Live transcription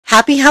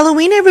Happy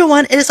Halloween,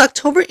 everyone. It is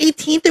October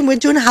 18th, and we're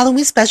doing a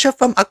Halloween special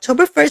from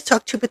October 1st to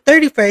October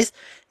 31st.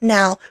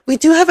 Now, we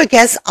do have a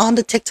guest on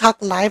the TikTok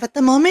live at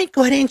the moment.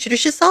 Go ahead and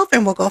introduce yourself,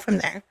 and we'll go from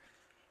there.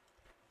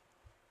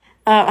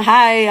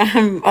 Hi,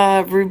 I'm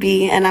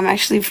Ruby, and I'm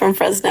actually from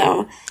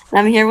Fresno. And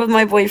I'm here with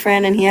my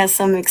boyfriend, and he has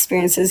some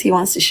experiences he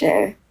wants to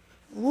share.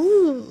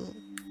 Ooh.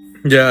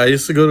 Yeah, I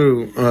used to go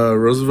to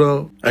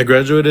Roosevelt. I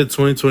graduated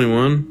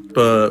 2021,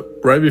 but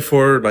right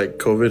before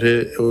COVID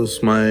hit, it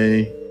was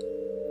my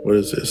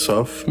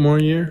sophomore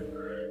year,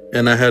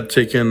 and I had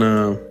taken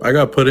I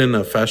got put in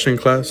a fashion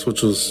class,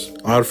 which was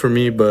odd for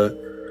me, but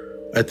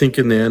I think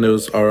in the end it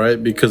was all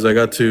right because I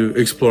got to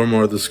explore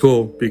more of the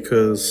school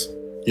because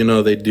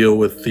they deal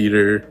with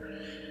theater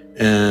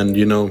and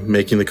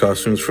making the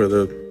costumes for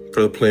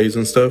the plays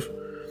and stuff.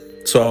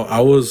 So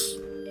I was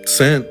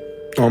sent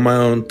on my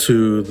own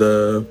to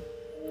the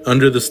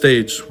under the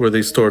stage where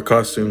they store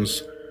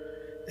costumes,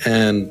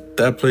 and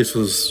that place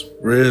was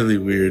really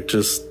weird,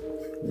 just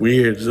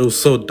weird. It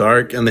was so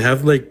dark, and they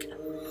have like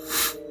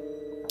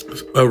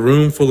a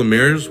room full of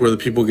mirrors where the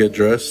people get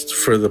dressed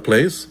for the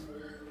plays,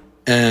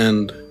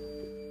 and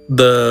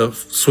the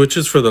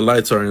switches for the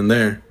lights are in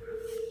there.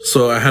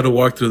 So I had to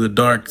walk through the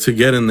dark to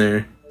get in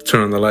there to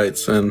turn on the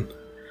lights, and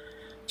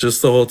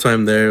just the whole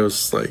time there, it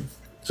was like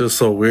just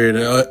so weird.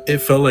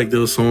 It felt like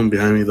there was someone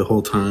behind me the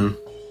whole time.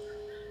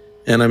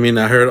 And I mean,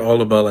 I heard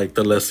all about like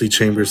the Leslie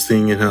Chambers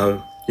thing and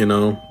how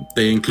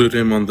they include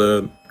him on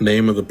the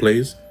name of the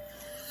plays.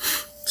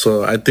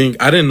 So I think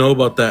I didn't know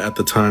about that at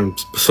the time.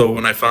 So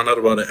when I found out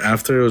about it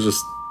after, it was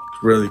just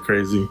really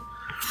crazy.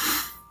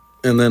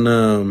 And then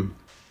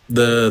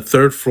the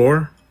third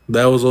floor,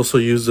 that was also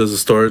used as a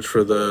storage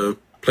for the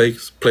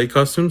play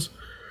costumes.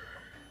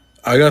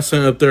 I got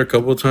sent up there a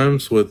couple of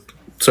times with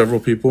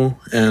several people.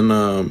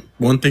 And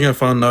one thing I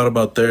found out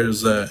about there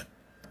is that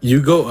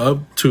you go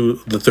up to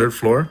the third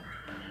floor,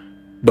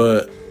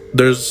 but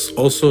there's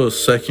also a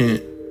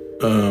second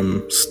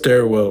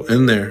stairwell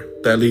in there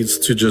that leads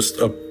to just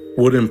a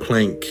wooden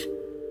plank,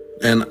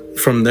 and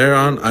from there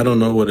on I don't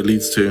know what it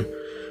leads to.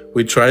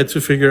 We tried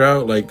to figure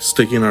out like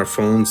sticking our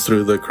phones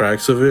through the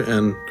cracks of it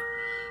and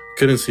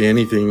couldn't see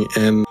anything,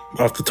 and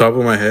off the top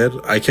of my head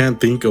I can't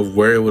think of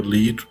where it would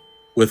lead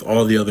with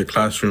all the other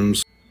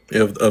classrooms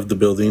of the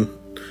building.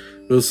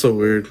 It was so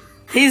weird.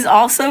 He's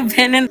also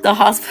been in the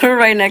hospital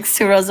right next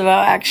to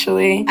Roosevelt,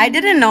 actually. I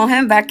didn't know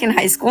him back in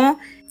high school.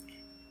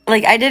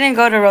 Like, I didn't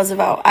go to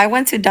Roosevelt. I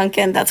went to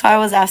Duncan. That's why I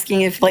was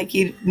asking if, like,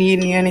 you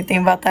knew anything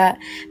about that.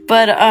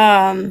 But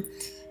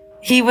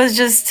he was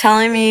just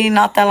telling me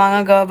not that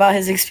long ago about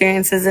his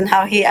experiences and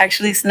how he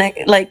actually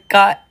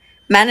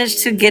managed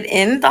to get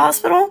in the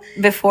hospital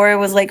before it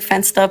was, like,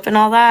 fenced up and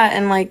all that.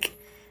 And, like,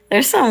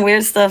 there's some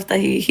weird stuff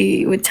that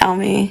he would tell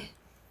me.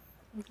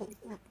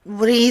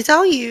 What did he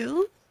tell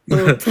you?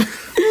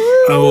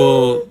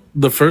 Well,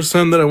 the first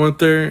time that I went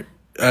there,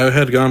 I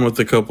had gone with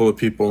a couple of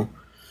people,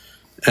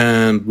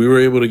 and we were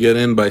able to get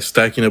in by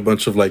stacking a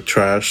bunch of like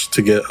trash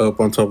to get up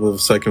on top of the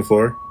second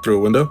floor through a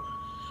window.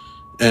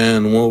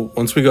 And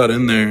once we got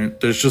in there,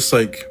 there's just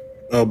like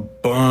a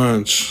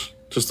bunch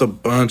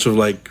of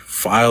like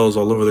files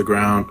all over the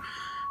ground,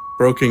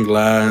 broken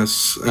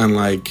glass, and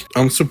like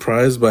I'm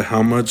surprised by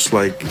how much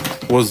like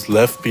was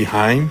left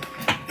behind.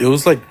 It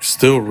was like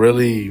still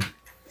really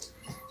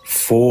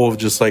full of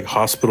just like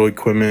hospital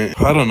equipment.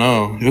 I don't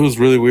know, it was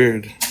really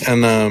weird.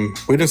 And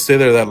we didn't stay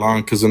there that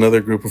long because another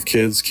group of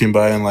kids came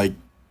by and like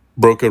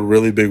broke a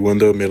really big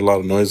window, made a lot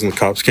of noise, and the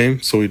cops came,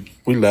 so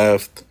we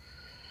left.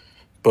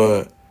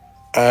 But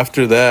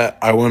after that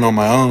I went on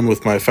my own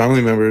with my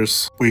family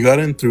members. We got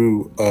in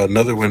through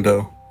another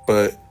window,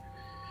 but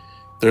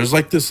there's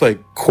like this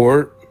like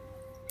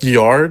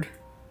courtyard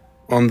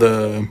on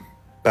the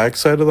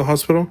backside of the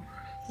hospital,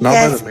 not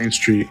by the main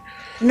street.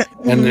 No,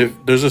 and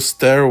there's a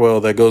stairwell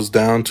that goes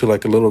down to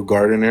like a little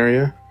garden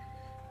area,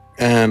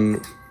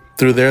 and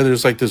through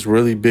there's like this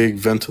really big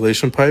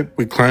ventilation pipe.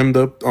 We climbed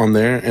up on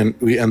there and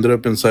we ended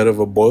up inside of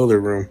a boiler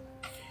room.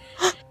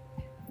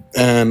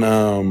 And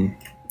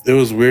it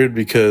was weird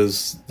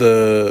because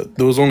there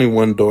was only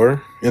one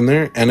door in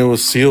there, and it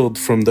was sealed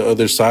from the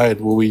other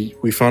side. Well,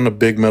 we found a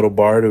big metal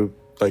bar to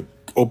like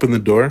open the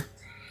door,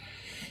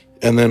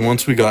 and then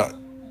once we got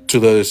to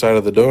the other side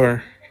of the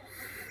door,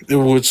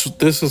 which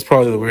this is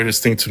probably the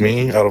weirdest thing to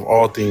me out of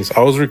all things, I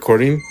was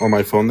recording on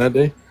my phone that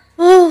day.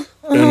 And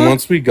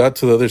once we got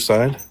to the other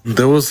side,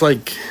 there was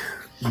like,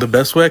 the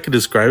best way I could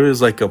describe it is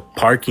like a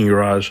parking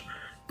garage.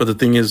 But the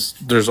thing is,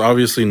 there's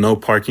obviously no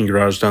parking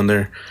garage down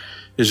there.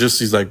 It's just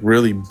these like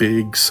really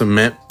big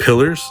cement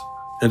pillars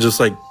and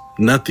just like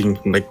nothing.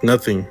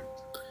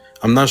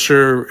 I'm not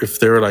sure if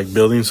they were like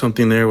building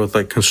something there with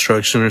like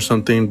construction or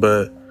something,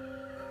 but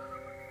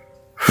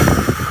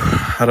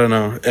I don't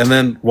know. And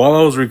then while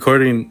I was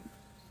recording,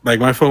 like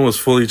my phone was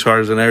fully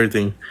charged and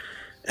everything,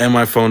 and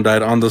my phone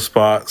died on the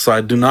spot. So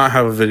I do not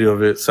have a video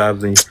of it,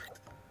 sadly.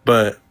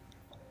 But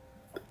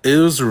it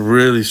was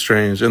really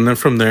strange. And then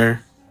from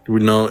there,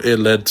 we know it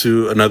led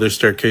to another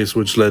staircase,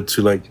 which led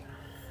to like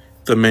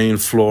the main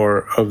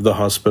floor of the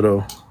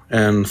hospital.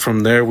 And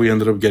from there, we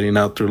ended up getting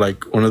out through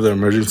like one of the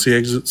emergency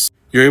exits.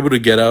 You're able to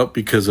get out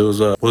because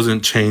it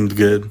wasn't chained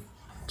good.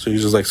 So you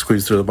just like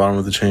squeeze through the bottom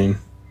of the chain.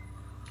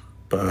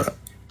 But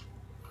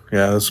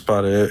yeah, that's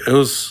about it. It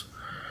was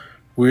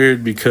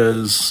weird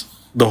because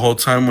the whole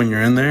time when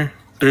you're in there,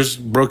 there's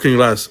broken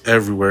glass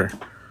everywhere.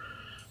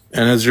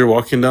 And as you're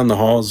walking down the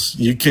halls,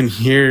 you can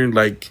hear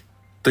like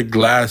the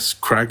glass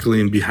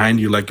crackling behind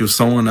you, like if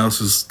someone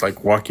else is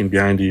like walking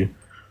behind you.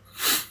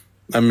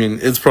 I mean,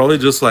 it's probably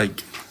just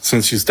like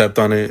since you stepped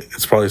on it,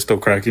 it's probably still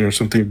cracking or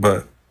something.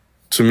 But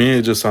to me,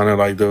 it just sounded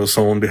like there was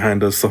someone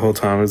behind us the whole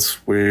time.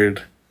 It's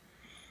weird.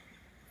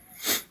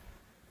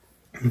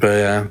 But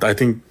yeah, I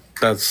think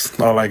that's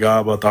all I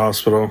got about the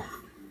hospital.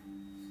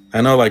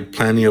 I know like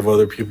plenty of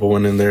other people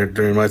went in there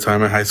during my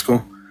time at high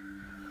school.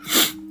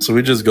 So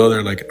we just go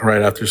there like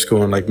right after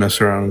school and like mess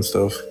around and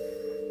stuff.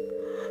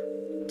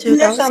 Dude,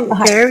 that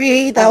was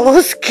scary. That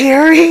was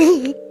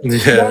scary.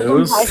 Yeah, it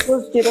was high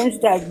school students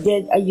that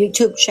did a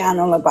YouTube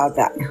channel about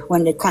that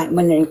when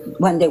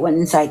they went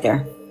inside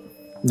there.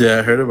 Yeah,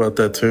 I heard about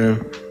that too.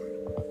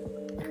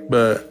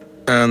 But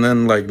and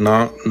then like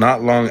not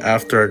long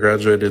after I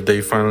graduated,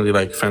 they finally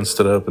like fenced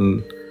it up,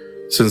 and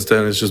since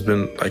then it's just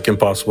been like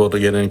impossible to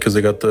get in because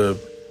they got the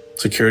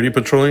security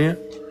patrolling it.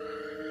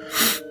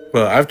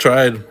 But I've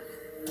tried,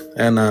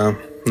 and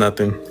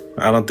nothing.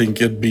 I don't think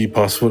it'd be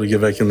possible to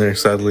get back in there,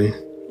 sadly.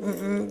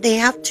 They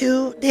have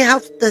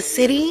the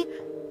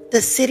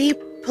city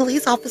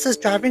police officers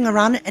driving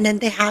around, and then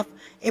they have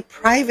a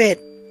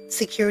private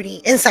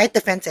security inside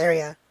the fence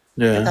area.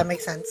 Yeah, if that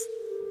makes sense.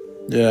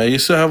 Yeah, I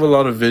used to have a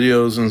lot of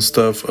videos and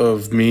stuff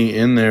of me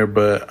in there,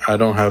 but I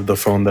don't have the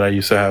phone that I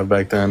used to have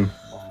back then.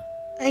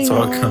 I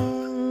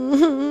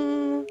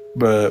know.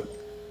 But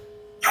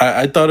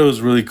I thought it was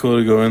really cool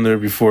to go in there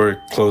before it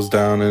closed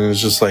down, and it's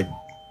just like,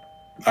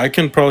 I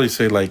can probably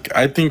say like,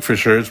 I think for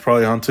sure it's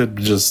probably haunted,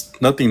 but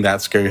just nothing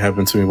that scary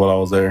happened to me while I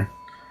was there.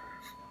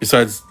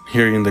 Besides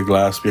hearing the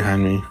glass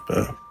behind me,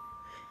 but.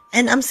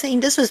 And I'm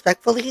saying this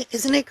respectfully,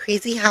 isn't it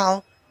crazy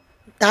how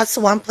that's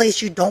the one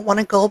place you don't want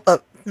to go,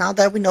 but now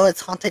that we know it's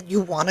haunted,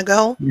 you want to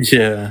go?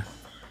 Yeah.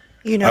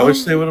 You know? I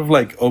wish they would have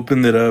like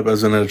opened it up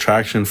as an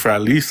attraction for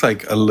at least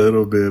like a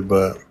little bit,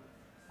 but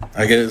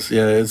I guess,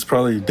 yeah, it's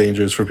probably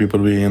dangerous for people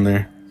to be in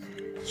there.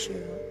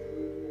 True.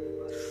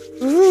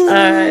 All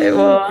right,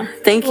 well,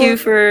 thank you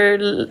for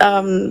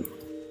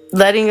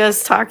letting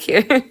us talk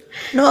here.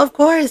 No, of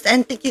course.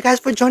 And thank you guys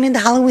for joining the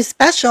Halloween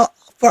special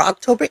for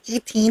October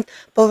 18th.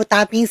 But with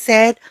that being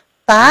said,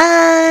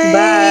 bye.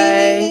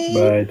 Bye.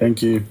 Bye.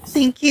 Thank you.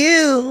 Thank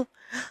you.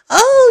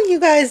 Oh, you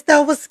guys,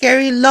 that was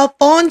scary. La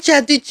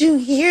Poncha, did you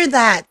hear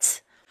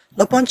that?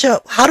 La Poncha,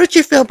 how did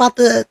you feel about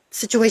the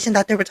situation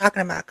that they were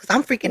talking about? Because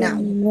I'm freaking out.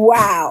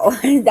 Wow,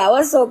 that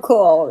was so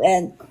cool.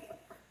 And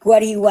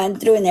what he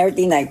went through and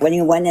everything, like when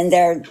he went in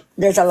there,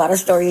 there's a lot of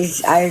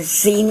stories. I've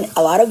seen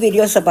a lot of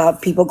videos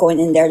about people going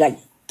in there, like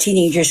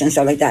teenagers and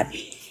stuff like that.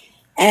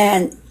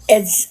 And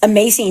it's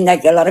amazing.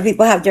 Like a lot of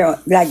people have their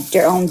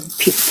own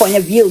point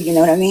of view. You know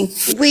what I mean?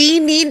 We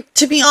need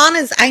to be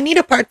honest. I need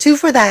a part 2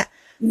 for that.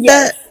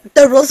 Yes.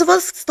 The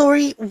Roosevelt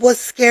story was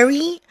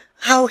scary.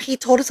 How he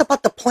told us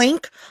about the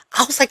plank.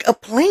 I was like, a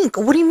plank?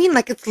 What do you mean?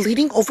 Like it's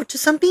leading over to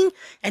something?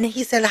 And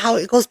he said how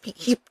it goes.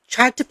 He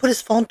tried to put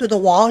his phone through the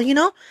wall, you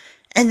know.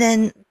 And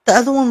then the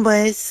other one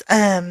was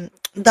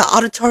the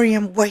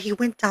auditorium where he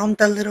went down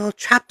the little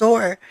trap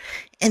door,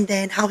 and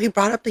then how he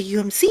brought up the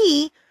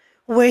UMC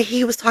where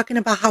he was talking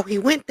about how he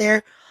went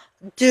there.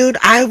 Dude,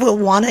 I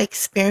would want to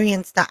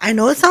experience that. I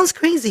know it sounds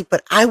crazy,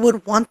 but I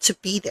would want to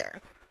be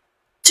there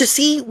to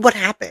see what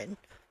happened.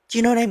 Do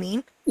you know what I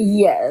mean?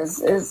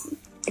 Yes, it's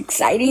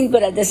exciting,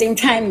 but at the same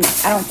time,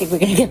 I don't think we're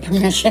gonna get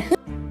permission.